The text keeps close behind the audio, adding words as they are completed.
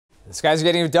The skies are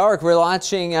getting dark. We're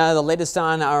watching the latest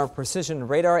on our precision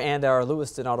radar and our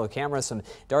Lewiston auto camera. Some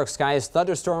dark skies,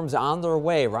 thunderstorms on their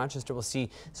way. Rochester will see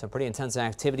some pretty intense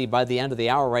activity by the end of the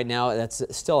hour. Right now, that's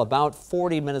still about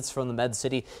 40 minutes from the Med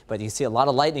City, but you see a lot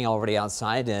of lightning already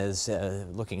outside as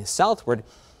looking southward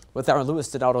with our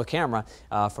Lewiston auto camera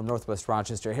from northwest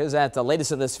Rochester. Here's at the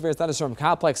latest of the severe thunderstorm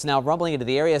complex now rumbling into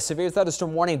the area. Severe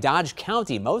thunderstorm warning Dodge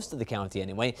County, most of the county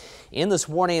anyway, in this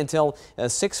warning until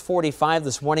 6:45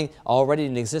 this morning. Already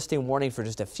an existing warning for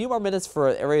just a few more minutes for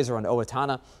areas around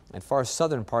Owatonna and far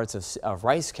southern parts of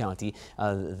Rice County.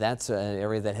 That's an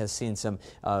area that has seen some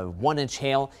 1-inch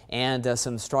hail and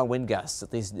some strong wind gusts,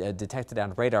 at least detected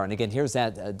on radar. And again, here's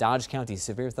that Dodge County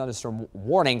severe thunderstorm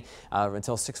warning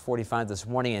until 6:45 this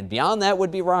morning. And beyond that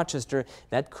would be Rochester.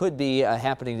 That could be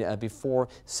happening before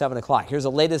 7 o'clock. Here's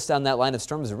the latest on that line of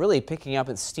storms, really picking up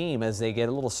its steam as they get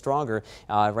a little stronger.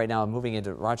 Right now, moving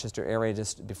into Rochester area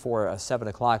just before 7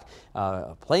 o'clock.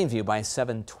 Plainview by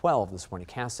 7:12 this morning.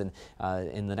 Caston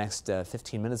in the next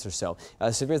 15 minutes or so.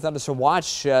 Severe thunderstorm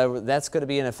watch, that's going to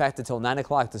be in effect until 9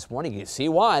 o'clock this morning. You see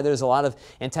why. There's a lot of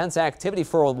intense activity.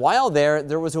 For a while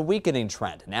there was a weakening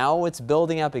trend. Now it's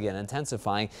building up again,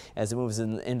 intensifying as it moves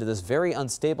into this very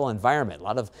unstable environment. A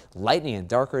lot of lightning and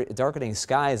darkening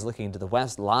skies looking to the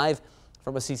west live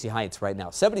from Assisi Heights right now.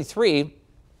 73.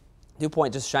 Dew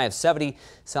point just shy of 70.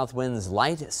 South winds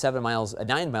light,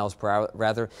 9 miles per hour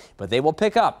rather, but they will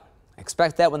pick up.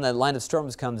 Expect that when the line of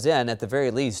storms comes in, at the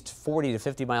very least 40 to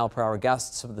 50 mile per hour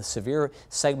gusts. Some of the severe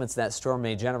segments of that storm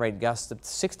may generate gusts up to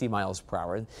 60 miles per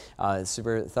hour.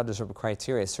 Severe thunderstorm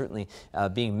criteria certainly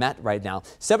being met right now.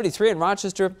 73 in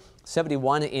Rochester,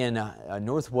 71 in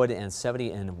Northwood, and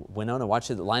 70 in Winona. Watch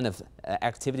the line of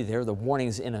activity there. The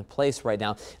warnings in place right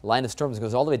now. Line of storms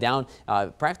goes all the way down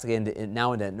practically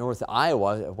now into North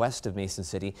Iowa, west of Mason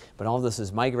City. But all of this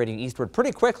is migrating eastward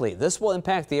pretty quickly. This will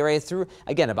impact the area through,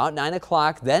 again, about 9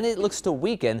 o'clock. Then it looks to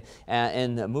weaken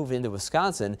and move into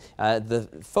Wisconsin. The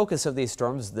focus of these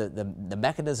storms, the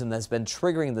mechanism that's been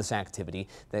triggering this activity,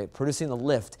 producing the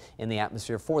lift in the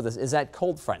atmosphere for this, is that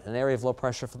cold front, an area of low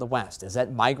pressure for the west. As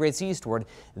that migrates eastward,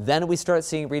 then we start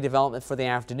seeing redevelopment for the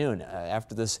afternoon.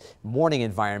 After this morning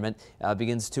environment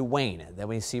begins to wane, then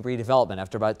we see redevelopment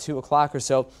after about 2 o'clock or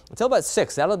so until about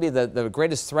 6. That'll be the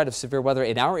greatest threat of severe weather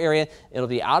in our area. It'll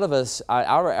be out of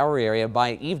our area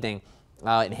by evening.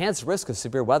 Enhanced risk of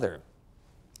severe weather.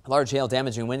 Large hail,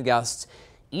 damaging wind gusts,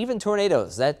 even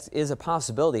tornadoes. That is a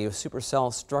possibility.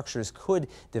 Supercell structures could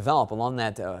develop along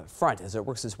that front as it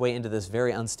works its way into this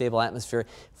very unstable atmosphere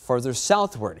further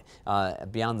southward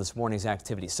beyond this morning's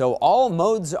activity. So all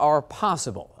modes are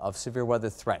possible of severe weather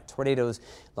threat. Tornadoes,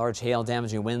 large hail,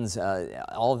 damaging winds,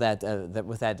 all of that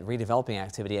with that redeveloping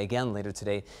activity again later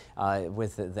today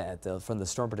with that from the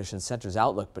Storm Prediction Center's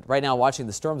outlook. But right now, watching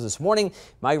the storms this morning,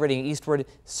 migrating eastward,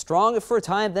 strong for a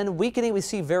time, then weakening. We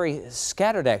see very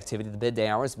scattered activity the midday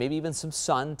hours, maybe even some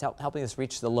sun helping us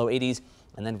reach the low 80s.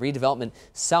 And then redevelopment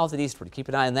south and eastward. Keep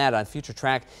an eye on that on future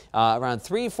track. Around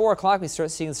 3, 4 o'clock, we start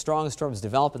seeing strong storms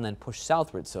develop and then push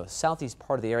southward. So southeast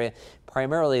part of the area,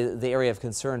 primarily the area of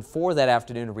concern for that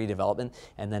afternoon redevelopment.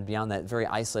 And then beyond that, very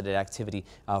isolated activity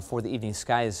for the evening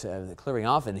skies clearing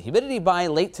off. And the humidity by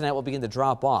late tonight will begin to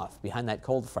drop off behind that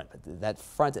cold front. But that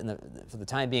front, for the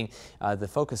time being, the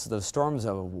focus of those storms,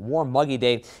 a warm, muggy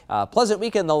day. Pleasant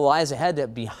weekend, though, lies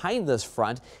ahead behind this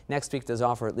front. Next week does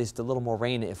offer at least a little more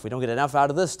rain. If we don't get enough out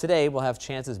of this today, we'll have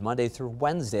chances Monday through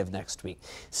Wednesday of next week.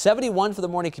 71 for the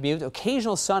morning commute.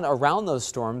 Occasional sun around those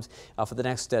storms for the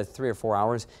next 3 or 4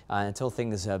 hours until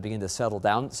things begin to settle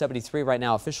down. 73 right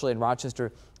now officially in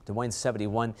Rochester. Des Moines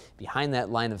 71. Behind that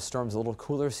line of storms, a little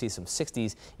cooler. See some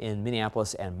 60s in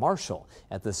Minneapolis and Marshall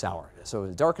at this hour. So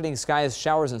darkening skies,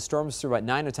 showers and storms through about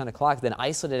 9 or 10 o'clock. Then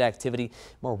isolated activity,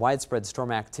 more widespread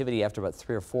storm activity after about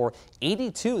 3 or 4.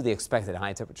 82 the expected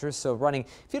high temperatures. So running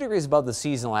a few degrees above the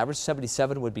seasonal average.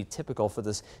 77 would be typical for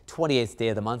this 28th day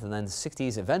of the month. And then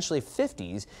 60s, eventually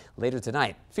 50s later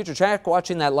tonight. Future track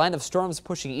watching that line of storms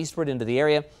pushing eastward into the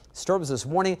area. Storms this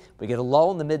morning. We get a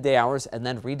lull in the midday hours and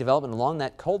then redevelopment along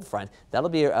that cold front. That'll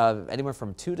be anywhere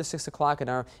from 2 to 6 o'clock in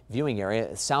our viewing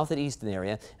area, south and east in the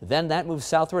area. Then that moves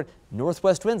southward.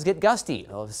 Northwest winds get gusty.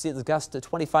 We'll see the gust to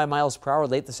 25 miles per hour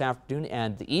late this afternoon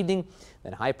and the evening.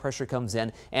 Then high pressure comes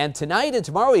in. And tonight and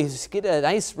tomorrow we get a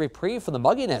nice reprieve from the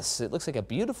mugginess. It looks like a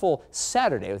beautiful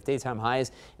Saturday with daytime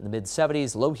highs in the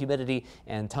mid-70s, low humidity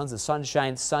and tons of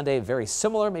sunshine. Sunday, very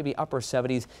similar, maybe upper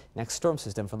 70s. Next storm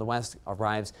system from the west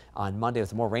arrives on Monday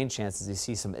with more rain chances. You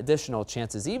see some additional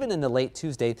chances even into late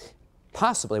Tuesday.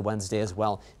 possibly Wednesday as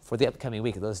well for the upcoming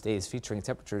week. Those days featuring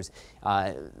temperatures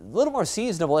a little more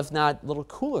seasonable, if not a little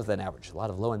cooler than average. A lot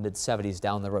of low and mid 70s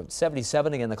down the road.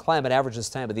 77 again, the climate average this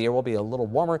time of the year will be a little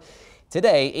warmer.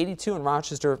 Today, 82 in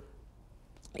Rochester,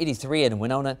 83 in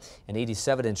Winona, and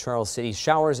 87 in Charles City.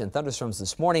 Showers and thunderstorms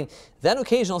this morning, then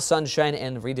occasional sunshine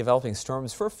and redeveloping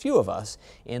storms for a few of us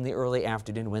in the early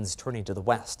afternoon. Winds turning to the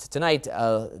west. Tonight,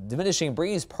 diminishing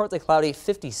breeze, partly cloudy,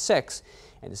 56.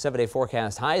 And a 7-day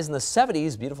forecast, highs in the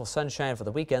 70s. Beautiful sunshine for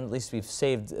the weekend. At least we've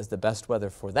saved as the best weather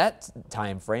for that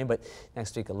time frame. But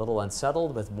next week, a little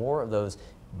unsettled with more of those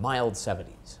mild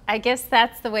 70s. I guess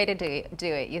that's the way to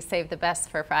do it. You save the best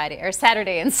for Friday or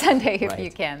Saturday and Sunday if you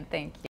can. Thank you.